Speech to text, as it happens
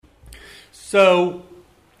So,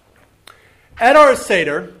 at our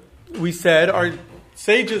Seder, our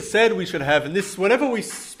sages said we should have, and this, whenever we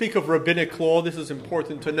speak of rabbinic law, this is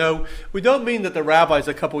important to know. We don't mean that the rabbis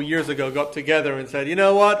a couple years ago got together and said, you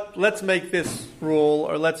know what, let's make this rule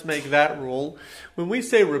or let's make that rule. When we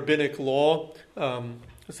say rabbinic law,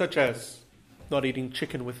 such as not eating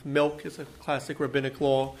chicken with milk is a classic rabbinic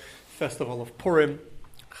law, festival of Purim,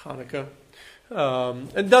 Hanukkah,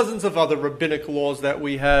 and dozens of other rabbinic laws that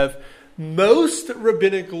we have. Most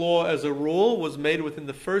rabbinic law, as a rule, was made within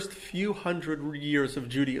the first few hundred years of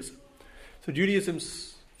Judaism. So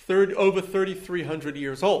Judaism's over 3,300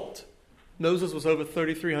 years old. Moses was over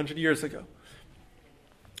 3,300 years ago.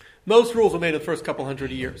 Most rules were made in the first couple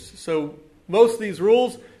hundred years. So most of these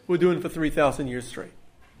rules we're doing for 3,000 years straight.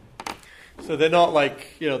 So they're not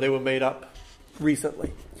like, they were made up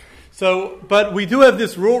recently. So, but we do have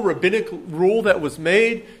this rabbinic rule that was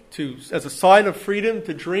made as a sign of freedom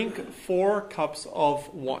to drink 4 cups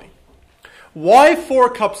of wine. Why 4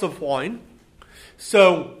 cups of wine?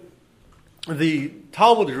 So, the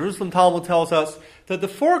Jerusalem Talmud tells us that the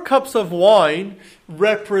 4 cups of wine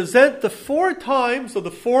represent the 4 times, or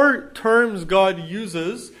the 4 terms God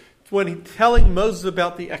uses when he's telling Moses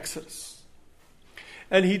about the Exodus.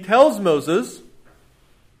 And he tells Moses,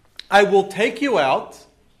 I will take you out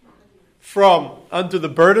from under the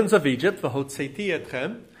burdens of Egypt, v'hotzeti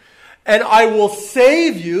etchem, and I will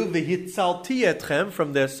save you, v'hitzalti etchem,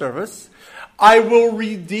 from their service. I will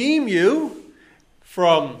redeem you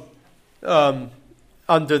from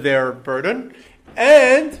under their burden,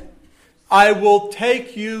 and I will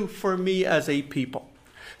take you for me as a people.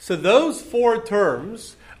 So those 4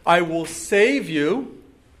 terms, I will save you.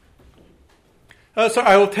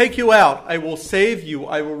 I will take you out. I will save you.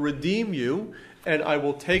 I will redeem you. And I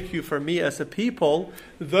will take you for me as a people.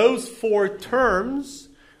 Those 4 terms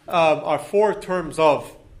are 4 terms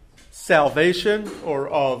of salvation, or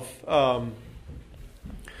are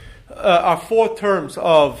 4 terms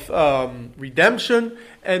of redemption.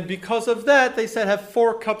 And because of that, they said have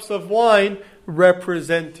 4 cups of wine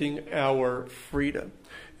representing our freedom.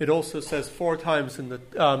 It also says 4 times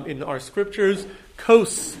in our scriptures,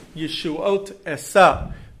 Kos Yeshuot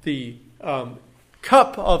Esa, the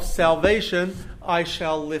cup of salvation I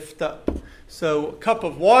shall lift up. So a cup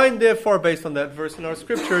of wine, therefore, based on that verse in our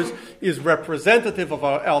scriptures, is representative of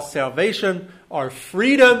our salvation, our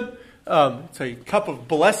freedom. It's a cup of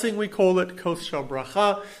blessing, we call it, Kos Shel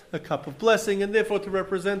Bracha, a cup of blessing, and therefore to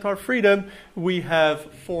represent our freedom, we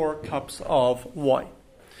have 4 cups of wine.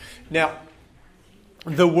 Now,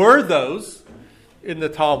 there were those in the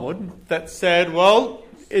Talmud that said, well,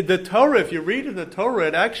 in the Torah, if you read in the Torah,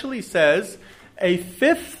 it actually says a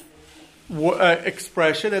 5th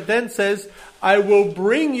expression. It then says, I will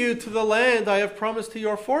bring you to the land I have promised to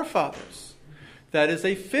your forefathers. That is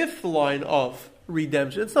a 5th line of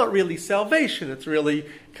redemption. It's not really salvation. It's really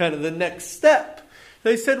kind of the next step.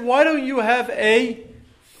 They said, why don't you have a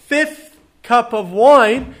 5th cup of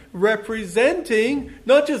wine representing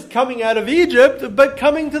not just coming out of Egypt, but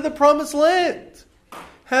coming to the promised land?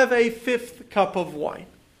 Have a 5th cup of wine.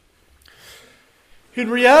 In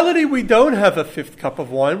reality, we don't have a 5th cup of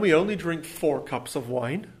wine. We only drink 4 cups of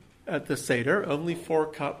wine at the Seder, only 4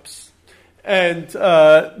 cups. And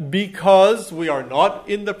because we are not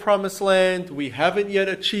in the promised land, we haven't yet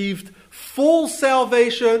achieved full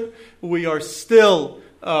salvation, we are still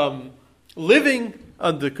living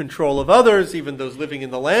under control of others, even those living in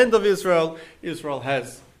the land of Israel. Israel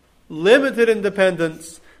has limited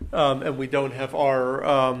independence, and we don't have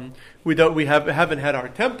haven't had our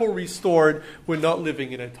temple restored. We're not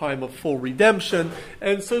living in a time of full redemption,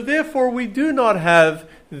 and so therefore we do not have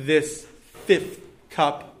this 5th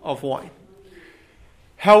cup of wine.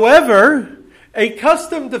 However, a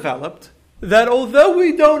custom developed that although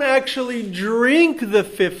we don't actually drink the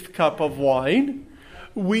 5th cup of wine,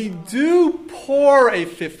 we do pour a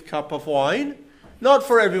 5th cup of wine, not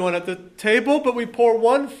for everyone at the table, but we pour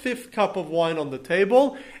 1/5 cup of wine on the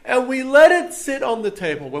table, and we let it sit on the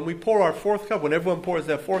table. When we pour our 4th cup, when everyone pours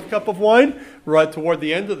their 4th cup of wine, right toward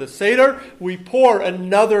the end of the Seder, we pour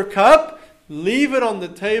another cup, leave it on the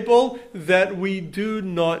table that we do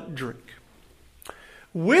not drink.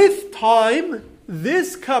 With time,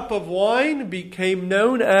 this cup of wine became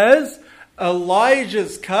known as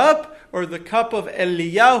Elijah's cup, or the cup of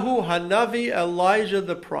Eliyahu Hanavi, Elijah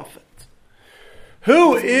the prophet.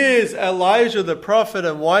 Who is Elijah the prophet,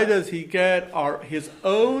 and why does he get his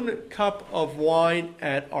own cup of wine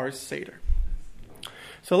at our Seder?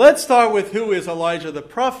 So let's start with who is Elijah the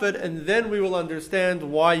prophet, and then we will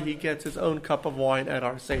understand why he gets his own cup of wine at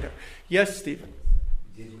our Seder. Yes, Stephen?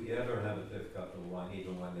 Did we ever have a 5th cup of wine,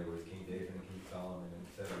 even when there was King David and King Solomon,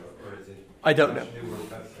 etc.? Or is it I don't know.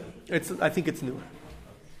 I think it's newer.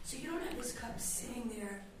 So you don't have this cup sitting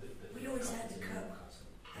there. We always had the cup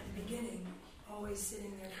at the beginning, always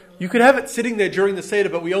sitting there for a You could have it sitting there during the Seder,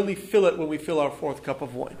 but we only fill it when we fill our fourth cup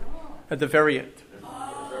of wine at the very end.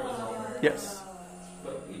 Yes.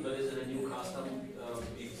 But is it a new custom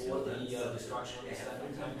before the destruction of the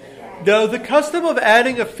second temple? No, the custom of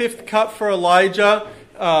adding a fifth cup for Elijah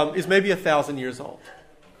is maybe 1,000 years old.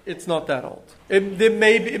 It's not that old. It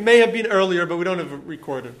may have been earlier, but we don't have a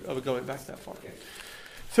record of it going back that far.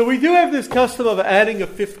 So we do have this custom of adding a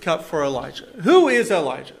fifth cup for Elijah. Who is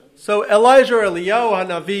Elijah? So Elijah or Eliyahu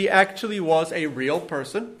HaNavi actually was a real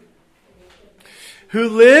person who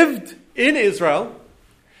lived in Israel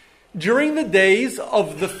during the days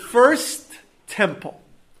of the first temple.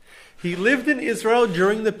 He lived in Israel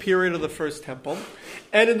during the period of the first temple.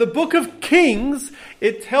 And in the book of Kings,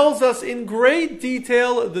 it tells us in great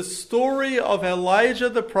detail the story of Elijah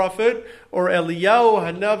the prophet, or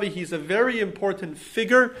Eliyahu HaNavi. He's a very important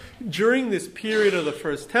figure during this period of the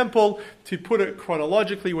first temple. To put it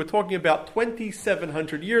chronologically, we're talking about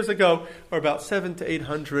 2,700 years ago, or about 700 to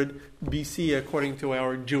 800 BC, according to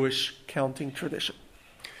our Jewish counting tradition.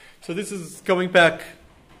 So this is going back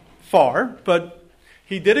far, but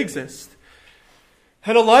he did exist.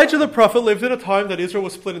 And Elijah the prophet lived in a time that Israel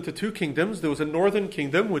was split into two kingdoms. There was a northern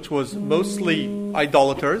kingdom, which was mostly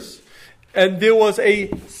idolaters. And there was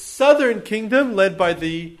a southern kingdom led by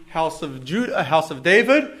the house of Judah, house of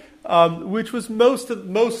David, which was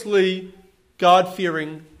mostly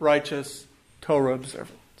God-fearing, righteous, Torah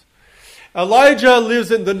observant. Elijah lives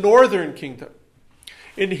in the northern kingdom.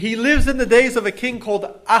 And he lives in the days of a king called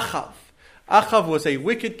Achav. Achav was a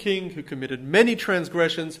wicked king who committed many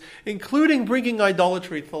transgressions, including bringing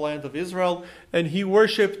idolatry to the land of Israel, and he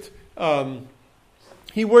worshipped Sidonite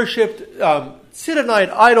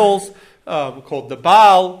idols called the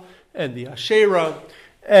Baal and the Asherah,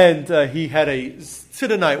 and he had a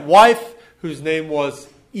Sidonite wife whose name was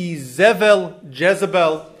Jezebel,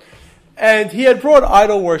 and he had brought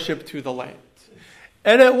idol worship to the land.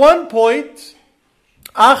 And at one point,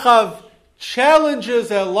 Achav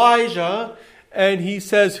challenges Elijah, and he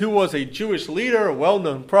says, who was a Jewish leader, a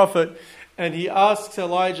well-known prophet, and he asks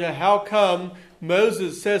Elijah, how come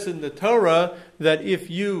Moses says in the Torah that if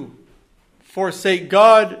you forsake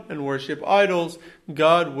God and worship idols,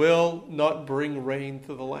 God will not bring rain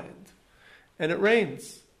to the land? And it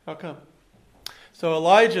rains. How come? So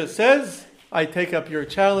Elijah says, I take up your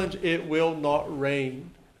challenge, it will not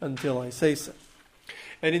rain until I say so.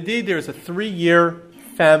 And indeed, there's a 3-year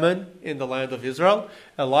famine in the land of Israel.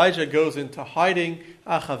 Elijah goes into hiding.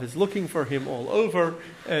 Achav is looking for him all over,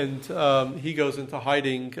 and he goes into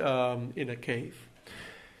hiding in a cave.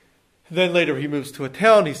 Then later he moves to a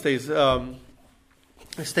town. He stays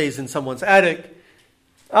in someone's attic.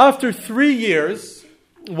 After 3 years,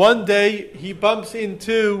 one day he bumps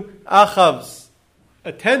into Achav's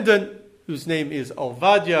attendant, whose name is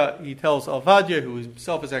Ovadia. He tells Ovadia, who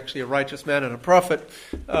himself is actually a righteous man and a prophet,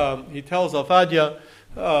 he tells Ovadia,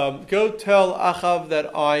 go tell Achav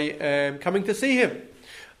that I am coming to see him.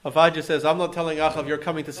 Ovadia says, I'm not telling Achav you're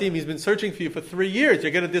coming to see him. He's been searching for you for 3 years.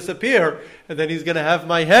 You're going to disappear, and then he's going to have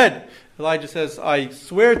my head. Elijah says, I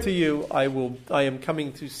swear to you, I am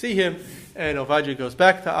coming to see him. And Ovadia goes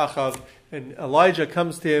back to Achav, and Elijah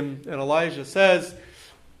comes to him, and Elijah says,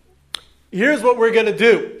 here's what we're going to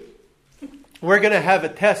do. We're going to have a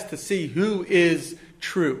test to see who is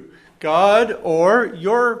true, God or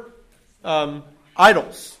your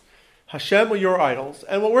idols, Hashem or your idols.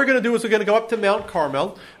 And what we're going to do is we're going to go up to Mount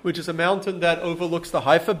Carmel, which is a mountain that overlooks the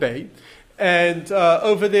Haifa Bay. And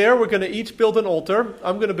over there, we're going to each build an altar.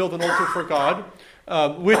 I'm going to build an altar for God,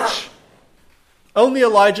 which only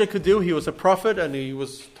Elijah could do. He was a prophet, and he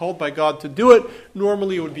was told by God to do it.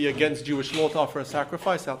 Normally, it would be against Jewish law to offer a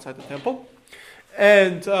sacrifice outside the temple.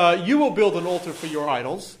 And you will build an altar for your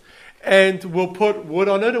idols, and we'll put wood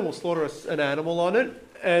on it, and we'll slaughter an animal on it,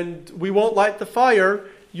 and we won't light the fire.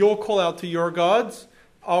 You'll call out to your gods,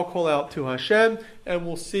 I'll call out to Hashem, and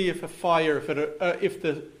we'll see if if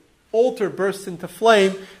the altar bursts into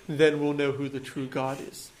flame, then we'll know who the true God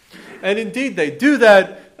is. And indeed, they do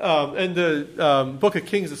that, and the Book of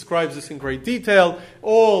Kings describes this in great detail.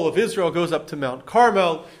 All of Israel goes up to Mount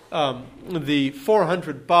Carmel. The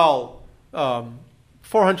 400 Baal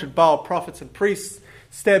prophets and priests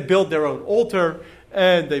build their own altar,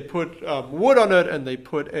 and they put wood on it, and they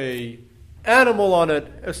put a animal on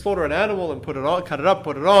it, slaughter an animal and put it on, cut it up,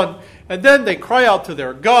 put it on, and then they cry out to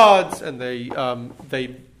their gods, and they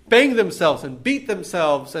bang themselves and beat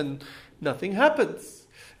themselves, and nothing happens.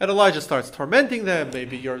 And Elijah starts tormenting them.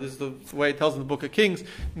 Maybe this is the way it tells in the book of Kings,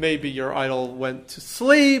 maybe your idol went to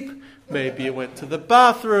sleep, maybe it went to the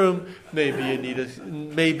bathroom, maybe you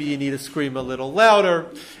need to scream a little louder.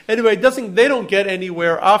 Anyway, they don't get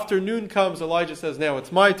anywhere. Afternoon comes, Elijah says, now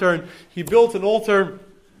it's my turn. He built an altar,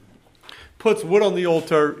 puts wood on the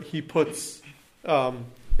altar, he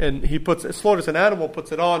slaughters an animal,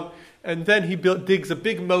 puts it on, and then he digs a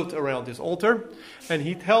big moat around his altar, and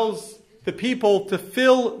he tells the people to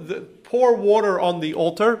pour water on the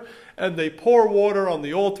altar, and they pour water on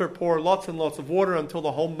the altar, pour lots and lots of water until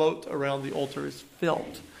the whole moat around the altar is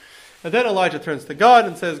filled. And then Elijah turns to God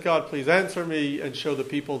and says, God, please answer me and show the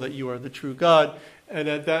people that you are the true God. And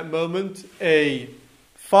at that moment, a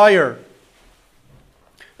fire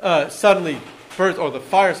suddenly bursts, or the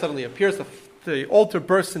fire suddenly appears. The altar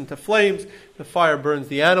bursts into flames. The fire burns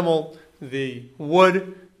the animal, the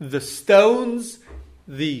wood, the stones,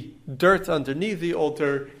 the dirt underneath the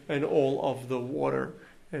altar, and all of the water.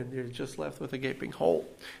 And they're just left with a gaping hole.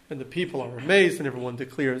 And the people are amazed, and everyone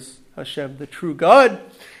declares Hashem the true God.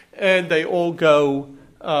 And they all go,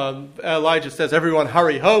 Elijah says, everyone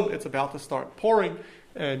hurry home, it's about to start pouring.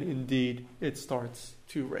 And indeed, it starts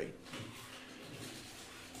to rain.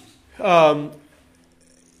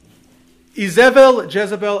 Jezebel,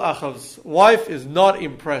 Achav's wife, is not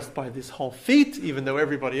impressed by this whole feat, even though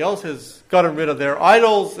everybody else has gotten rid of their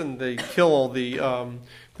idols, and they kill all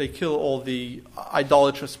the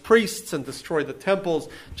idolatrous priests and destroy the temples.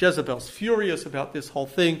 Jezebel's furious about this whole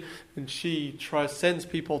thing, and she sends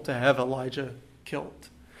people to have Elijah killed.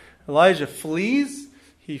 Elijah flees.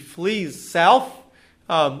 He flees south,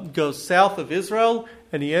 goes south of Israel,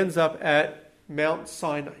 and he ends up at Mount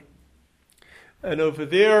Sinai. And over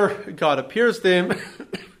there, God appears to him.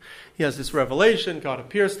 He has this revelation. God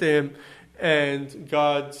appears to him. And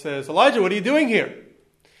God says, Elijah, what are you doing here?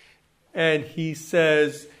 And he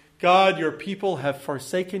says, God, your people have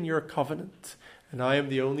forsaken your covenant, and I am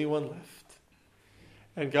the only one left.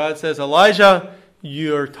 And God says, Elijah,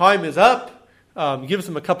 your time is up. Gives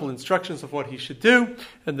him a couple instructions of what he should do,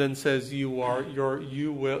 and then says, your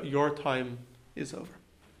time is over.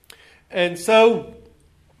 And so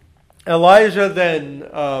Elijah then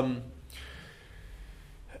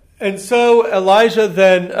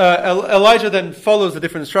Elijah then follows the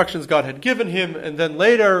different instructions God had given him, and then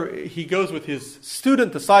later he goes with his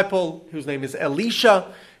student disciple, whose name is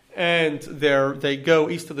Elisha, and they go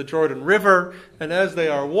east of the Jordan River, and as they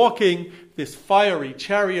are walking, this fiery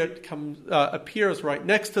chariot appears right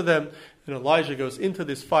next to them, and Elijah goes into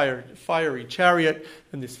this fiery chariot,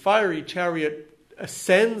 and this fiery chariot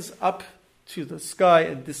ascends up to the sky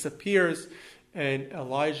and disappears, and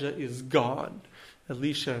Elijah is gone.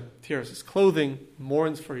 Elisha tears his clothing,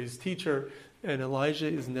 mourns for his teacher, and Elijah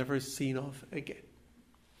is never seen of again.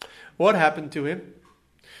 What happened to him?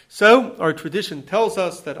 So, our tradition tells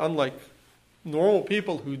us that unlike normal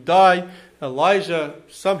people who die, Elijah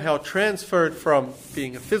somehow transferred from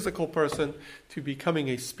being a physical person to becoming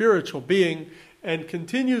a spiritual being, and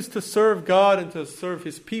continues to serve God and to serve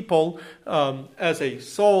his people as a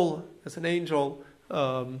soul, as an angel,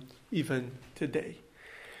 even today.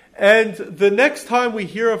 And the next time we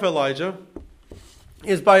hear of Elijah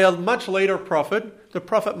is by a much later prophet, the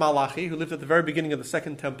prophet Malachi, who lived at the very beginning of the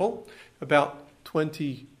Second Temple, about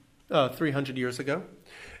 300 years ago.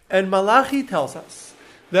 And Malachi tells us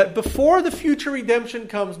that before the future redemption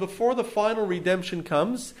comes, before the final redemption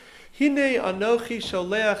comes, Hine anochi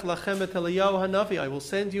sholeach lachem et Eliyahu hanavi. I will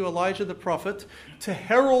send you Elijah the prophet to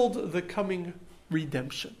herald the coming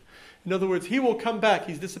redemption. In other words, he will come back.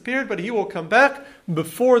 He's disappeared, but he will come back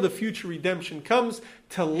before the future redemption comes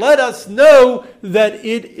to let us know that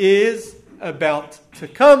it is about to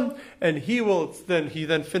come. And he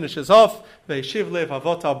then finishes off, Ve'eshiv lev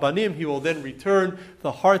avot al banim. He will then return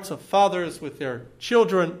the hearts of fathers with their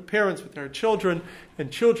children, parents with their children,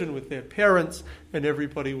 and children with their parents, and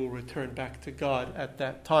everybody will return back to God at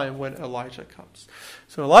that time when Elijah comes.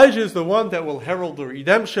 So Elijah is the one that will herald the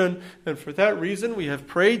redemption, and for that reason we have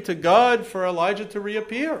prayed to God for Elijah to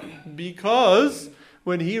reappear, because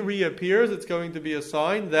when he reappears, it's going to be a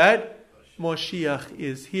sign that Moshiach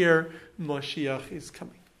is here, Moshiach is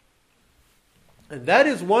coming. And that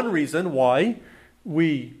is one reason why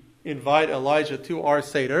we invite Elijah to our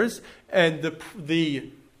Seders, and the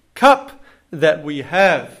cup that we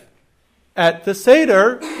have at the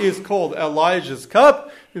Seder is called Elijah's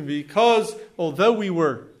cup, because although we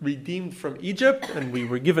were redeemed from Egypt and we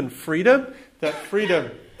were given freedom, that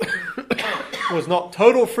freedom was not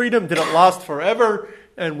total freedom, didn't last forever,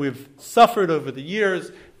 and we've suffered over the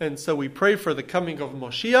years, and so we pray for the coming of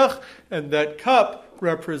Moshiach, and that cup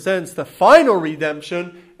represents the final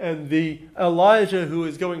redemption, and the Elijah who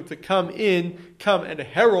is going to come and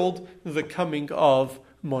herald the coming of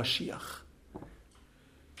Moshiach.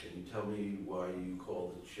 Can you tell me why you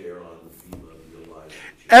call the chair on the bima the Elijah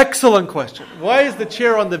chair? Excellent question. Why is the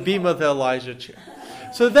chair on the bima the Elijah chair?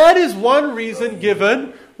 So that is one reason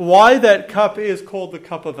given why that cup is called the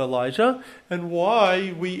cup of Elijah, and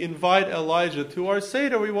why we invite Elijah to our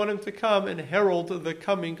Seder. We want him to come and herald the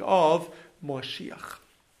coming of Moshiach.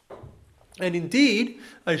 And indeed,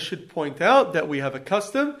 I should point out that we have a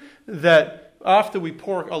custom that after we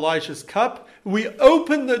pour Elijah's cup, we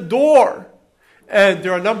open the door. And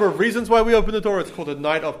there are a number of reasons why we open the door. It's called a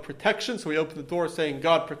night of protection. So we open the door saying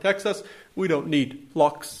God protects us. We don't need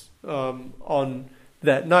locks on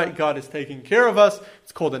that night. God is taking care of us.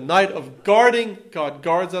 It's called a night of guarding. God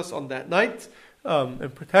guards us on that night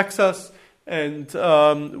and protects us. But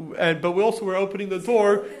we're opening the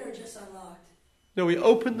door. Or just unlocked? No, we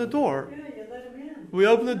open the door. Yeah, you let him in. We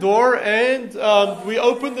open the door, and we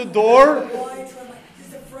open the door. Why? Is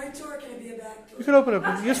the front door? Can it be a back door? You can open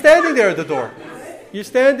it. You're standing there at the door. What? You're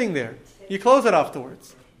standing there. You close it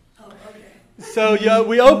afterwards. Oh, okay. So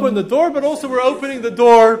we open the door, but also we're opening the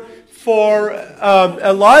door for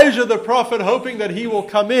Elijah the prophet, hoping that he will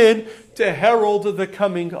come in to herald the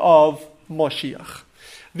coming of Moshiach.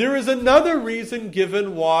 There is another reason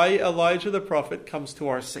given why Elijah the prophet comes to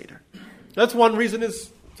our Seder. That's one reason, is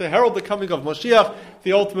to herald the coming of Moshiach,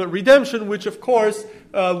 the ultimate redemption, which of course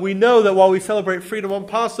we know that while we celebrate freedom on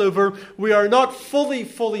Passover, we are not fully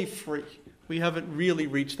free. We haven't really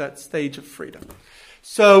reached that stage of freedom.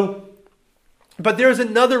 But there's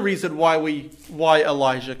another reason why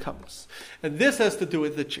Elijah comes. And this has to do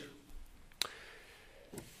with the chair.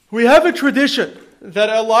 We have a tradition that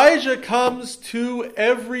Elijah comes to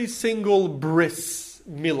every single bris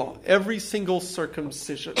milah, every single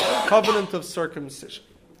circumcision, covenant of circumcision.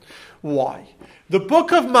 Why? The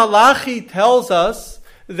book of Malachi tells us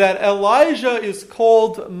that Elijah is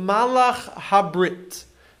called Malach Habrit,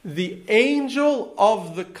 the angel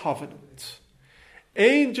of the covenant.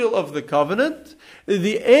 Angel of the covenant,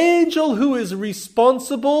 the angel who is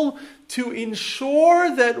responsible to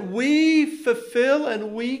ensure that we fulfill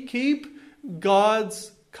and we keep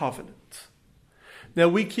God's covenant. Now,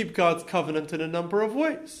 we keep God's covenant in a number of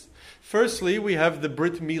ways. Firstly, we have the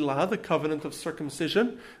Brit Milah, the covenant of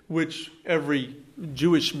circumcision, which every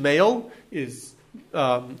Jewish male has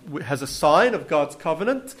a sign of God's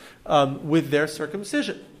covenant with their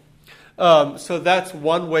circumcision. So that's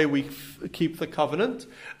one way we keep the covenant.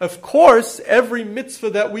 Of course, every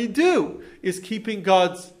mitzvah that we do is keeping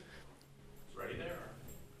God's... It's right there.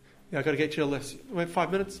 Yeah, I've got to get you a list. Wait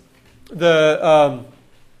 5 minutes.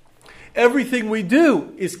 Everything we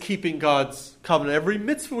do is keeping God's covenant. Every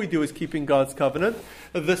mitzvah we do is keeping God's covenant.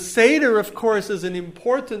 The Seder, of course, is an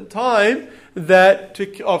important time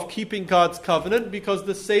of keeping God's covenant, because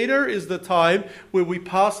the Seder is the time where we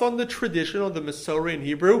pass on the tradition, or the Masorah in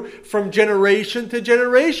Hebrew, from generation to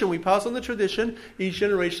generation. We pass on the tradition, each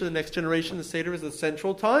generation to the next generation. The Seder is the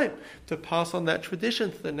central time to pass on that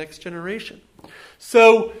tradition to the next generation.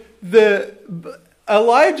 So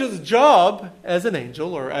Elijah's job as an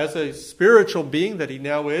angel, or as a spiritual being that he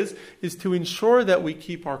now is to ensure that we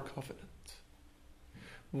keep our covenant.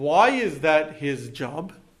 Why is that his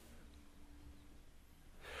job?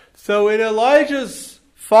 So in Elijah's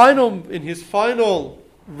in his final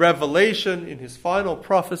revelation, in his final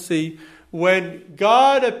prophecy, when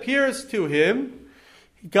God appears to him,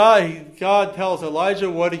 God tells Elijah,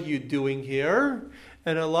 "What are you doing here?"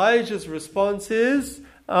 And Elijah's response is,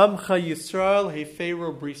 Amcha Yisrael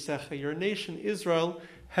heferu brisecha. Your nation Israel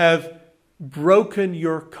have broken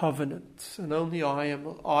your covenant, and only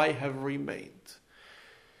I have remained.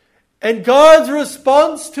 And God's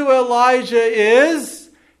response to Elijah is,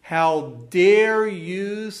 "How dare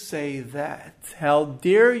you say that? How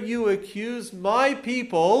dare you accuse my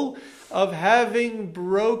people of having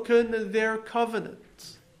broken their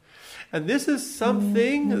covenant?" And this is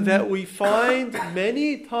something that we find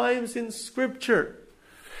many times in Scripture.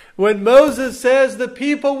 When Moses says, "The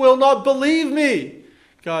people will not believe me,"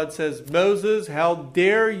 God says, "Moses, how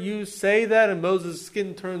dare you say that?" And Moses'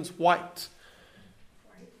 skin turns white.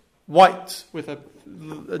 White, with a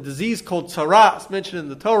disease called tsaras, mentioned in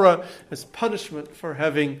the Torah, as punishment for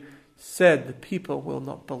having said, "The people will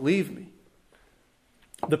not believe me."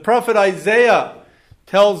 The prophet Isaiah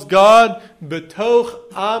tells God, "Betoch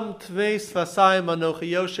am tveis vasayim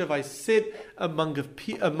anochi yoshev," I sit among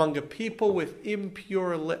a people with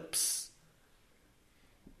impure lips.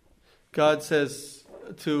 God says,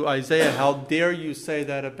 to Isaiah, how dare you say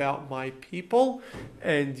that about my people,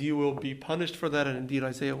 and you will be punished for that. And indeed,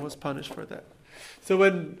 Isaiah was punished for that. So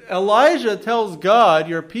when Elijah tells God,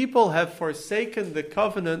 your people have forsaken the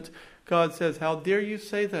covenant, God says, how dare you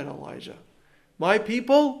say that, Elijah? My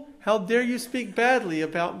people? How dare you speak badly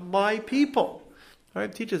about my people? All right,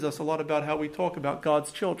 it teaches us a lot about how we talk about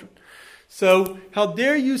God's children. So, how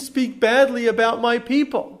dare you speak badly about my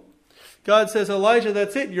people? God says, Elijah,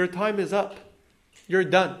 that's it. Your time is up. You're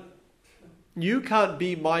done. You can't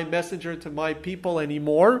be my messenger to my people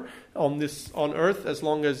anymore on earth, as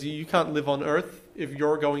long as you can't live on earth if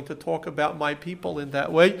you're going to talk about my people in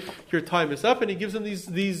that way. Your time is up. And he gives them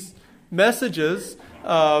these messages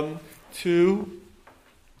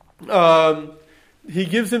he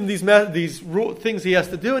gives him these things he has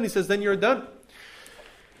to do, and he says, then you're done.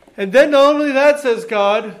 And then not only that, says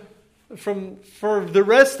God, for the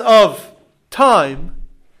rest of time,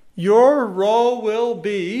 your role will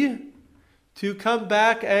be to come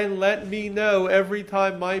back and let me know every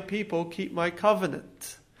time my people keep my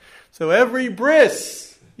covenant. So every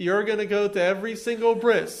bris, you're going to go to every single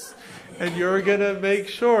bris, and you're going to make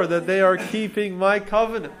sure that they are keeping my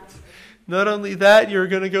covenant. Not only that, you're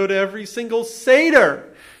going to go to every single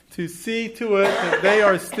Seder to see to it that they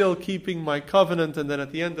are still keeping my covenant, and then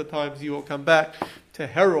at the end of times you will come back to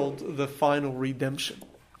herald the final redemption.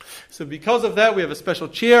 So because of that, we have a special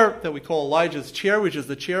chair that we call Elijah's chair, which is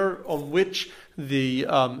the chair on which the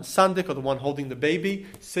sandik, or the one holding the baby,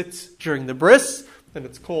 sits during the bris, and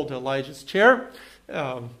it's called Elijah's chair.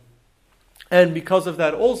 And because of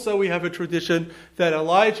that also, we have a tradition that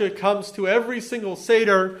Elijah comes to every single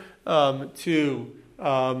Seder to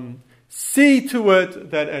see to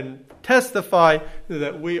it that and testify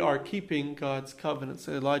that we are keeping God's covenant.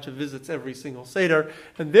 So Elijah visits every single Seder,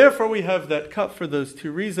 and therefore we have that cut for those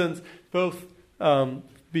two reasons, both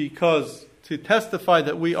because to testify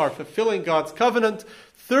that we are fulfilling God's covenant.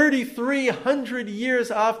 3,300 years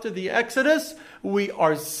after the Exodus, we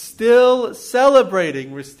are still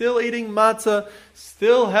celebrating. We're still eating matzah,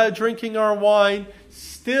 still drinking our wine,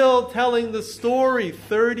 still telling the story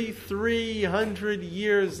 3,300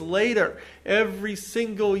 years later. Every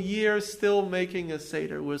single year, still making a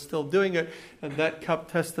Seder. We're still doing it, and that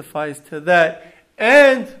cup testifies to that.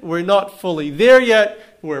 And we're not fully there yet.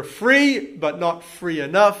 We're free, but not free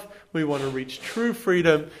enough. We want to reach true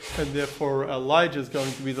freedom, and therefore Elijah is going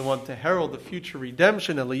to be the one to herald the future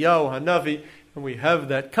redemption, Eliyahu Hanavi, and we have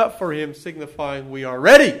that cup for him, signifying we are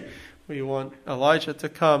ready. We want Elijah to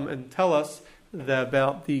come and tell us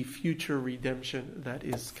about the future redemption that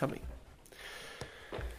is coming.